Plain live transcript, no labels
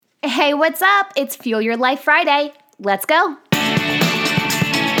Hey, what's up? It's Fuel Your Life Friday. Let's go.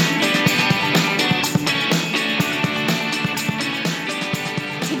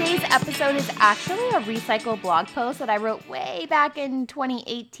 Today's episode is actually a recycled blog post that I wrote way back in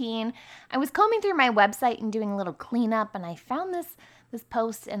 2018. I was combing through my website and doing a little cleanup, and I found this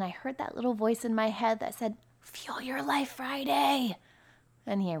post, and I heard that little voice in my head that said, Fuel Your Life Friday.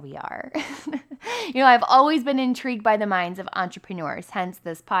 And here we are. I've always been intrigued by the minds of entrepreneurs, hence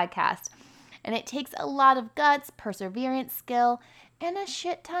this podcast. And it takes a lot of guts, perseverance, skill, and a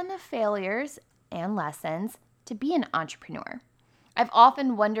shit ton of failures and lessons to be an entrepreneur. I've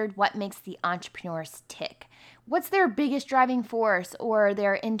often wondered what makes the entrepreneurs tick. What's their biggest driving force or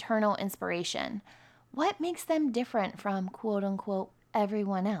their internal inspiration? What makes them different from quote unquote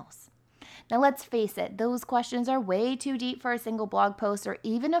everyone else? Now, let's face it, those questions are way too deep for a single blog post or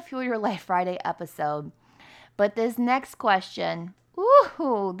even a Fuel Your Life Friday episode. But this next question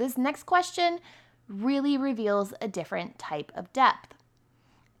really reveals a different type of depth.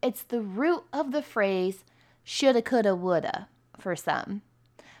 It's the root of the phrase, shoulda, coulda, woulda, for some.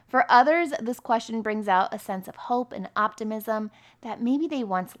 For others, this question brings out a sense of hope and optimism that maybe they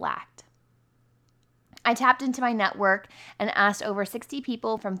once lacked. I tapped into my network and asked over 60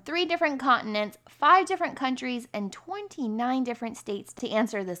 people from 3 different continents, 5 different countries, and 29 different states to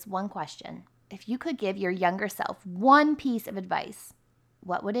answer this one question. If you could give your younger self one piece of advice,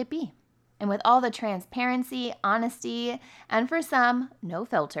 what would it be? And with all the transparency, honesty, and for some, no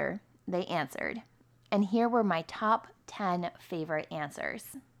filter, they answered. And here were my top 10 favorite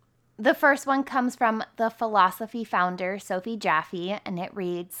answers. The first one comes from the philosophy founder, Sophie Jaffe, and it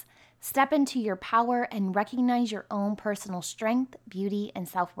reads, step into your power and recognize your own personal strength, beauty, and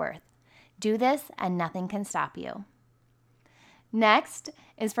self-worth. Do this and nothing can stop you. Next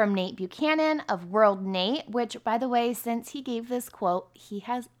is from Nate Buchanan of World Nate, which, by the way, since he gave this quote, he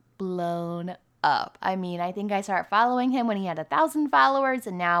has blown up. I think I started following him when he had 1,000 followers,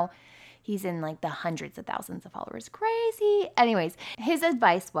 and now he's in like the hundreds of thousands of followers. Crazy. Anyways, his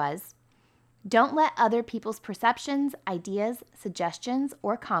advice was, don't let other people's perceptions, ideas, suggestions,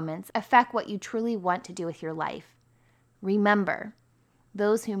 or comments affect what you truly want to do with your life. Remember,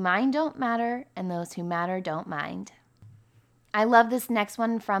 those who mind don't matter, and those who matter don't mind. I love this next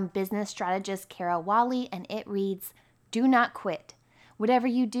one from business strategist Kara Wally, and it reads, do not quit. Whatever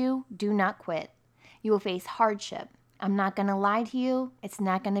you do, do not quit. You will face hardship. I'm not going to lie to you. It's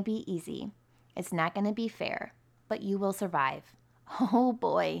not going to be easy. It's not going to be fair, but you will survive. Oh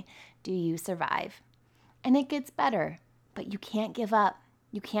boy, do you survive. And it gets better, but you can't give up.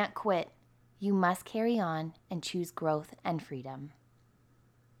 You can't quit. You must carry on and choose growth and freedom.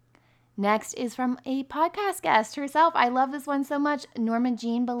 Next is from a podcast guest herself. I love this one so much. Norma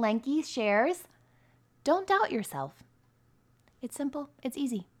Jean Belenke shares, don't doubt yourself. It's simple. It's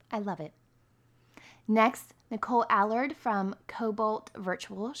easy. I love it. Next, Nicole Allard from Cobalt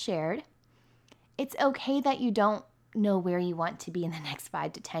Virtual shared, it's okay that you don't know where you want to be in the next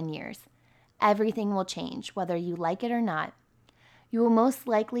 5 to 10 years. Everything will change, whether you like it or not. You will most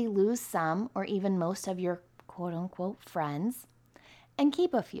likely lose some or even most of your quote-unquote friends and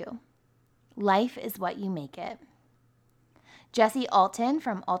keep a few. Life is what you make it. Jesse Alton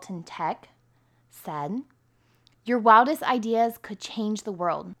from Alton Tech said, your wildest ideas could change the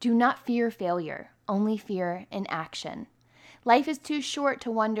world. Do not fear failure, only fear inaction. Life is too short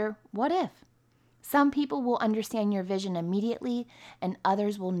to wonder, what if? Some people will understand your vision immediately, and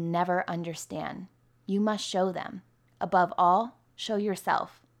others will never understand. You must show them. Above all, show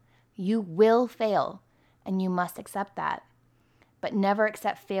yourself. You will fail, and you must accept that. But never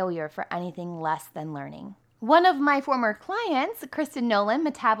accept failure for anything less than learning. One of my former clients, Kristen Nolan,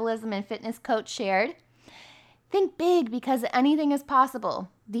 metabolism and fitness coach, shared, think big because anything is possible.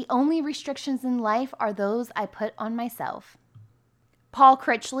 The only restrictions in life are those I put on myself. Paul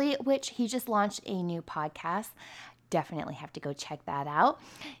Critchley, which he just launched a new podcast. Definitely have to go check that out.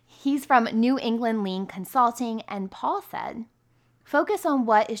 He's from New England Lean Consulting, and Paul said, focus on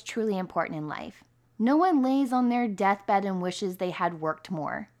what is truly important in life. No one lays on their deathbed and wishes they had worked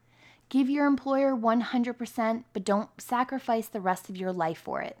more. Give your employer 100%, but don't sacrifice the rest of your life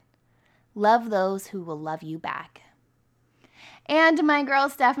for it. Love those who will love you back. And my girl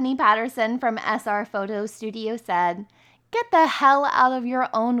Stephanie Patterson from SR Photo Studio said, get the hell out of your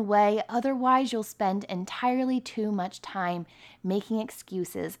own way, otherwise you'll spend entirely too much time making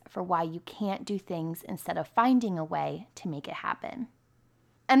excuses for why you can't do things instead of finding a way to make it happen.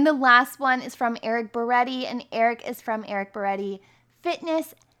 And the last one is from Eric Beretti, and Eric is from Eric Beretti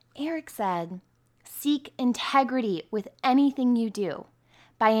Fitness. Eric said, seek integrity with anything you do.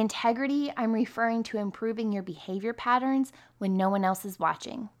 By integrity, I'm referring to improving your behavior patterns when no one else is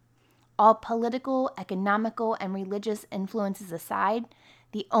watching. All political, economical, and religious influences aside,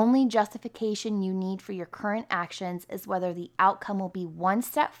 the only justification you need for your current actions is whether the outcome will be one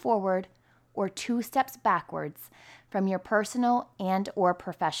step forward or two steps backwards from your personal and or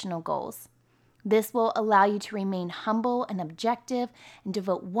professional goals. This will allow you to remain humble and objective and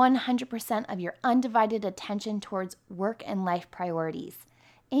devote 100% of your undivided attention towards work and life priorities,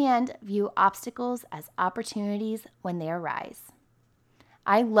 and view obstacles as opportunities when they arise.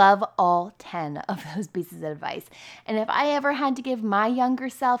 I love all 10 of those pieces of advice. And if I ever had to give my younger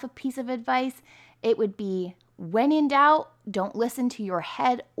self a piece of advice, it would be, when in doubt, don't listen to your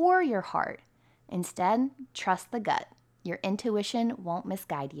head or your heart. Instead, trust the gut. Your intuition won't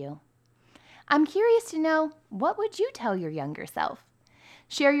misguide you. I'm curious to know, what would you tell your younger self?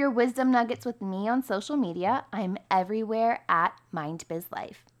 Share your wisdom nuggets with me on social media. I'm everywhere at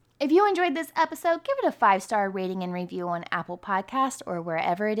MindBizLife. If you enjoyed this episode, give it a 5-star rating and review on Apple Podcast or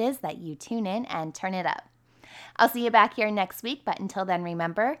wherever it is that you tune in and turn it up. I'll see you back here next week, but until then,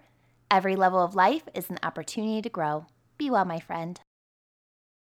 remember, every level of life is an opportunity to grow. Be well, my friend.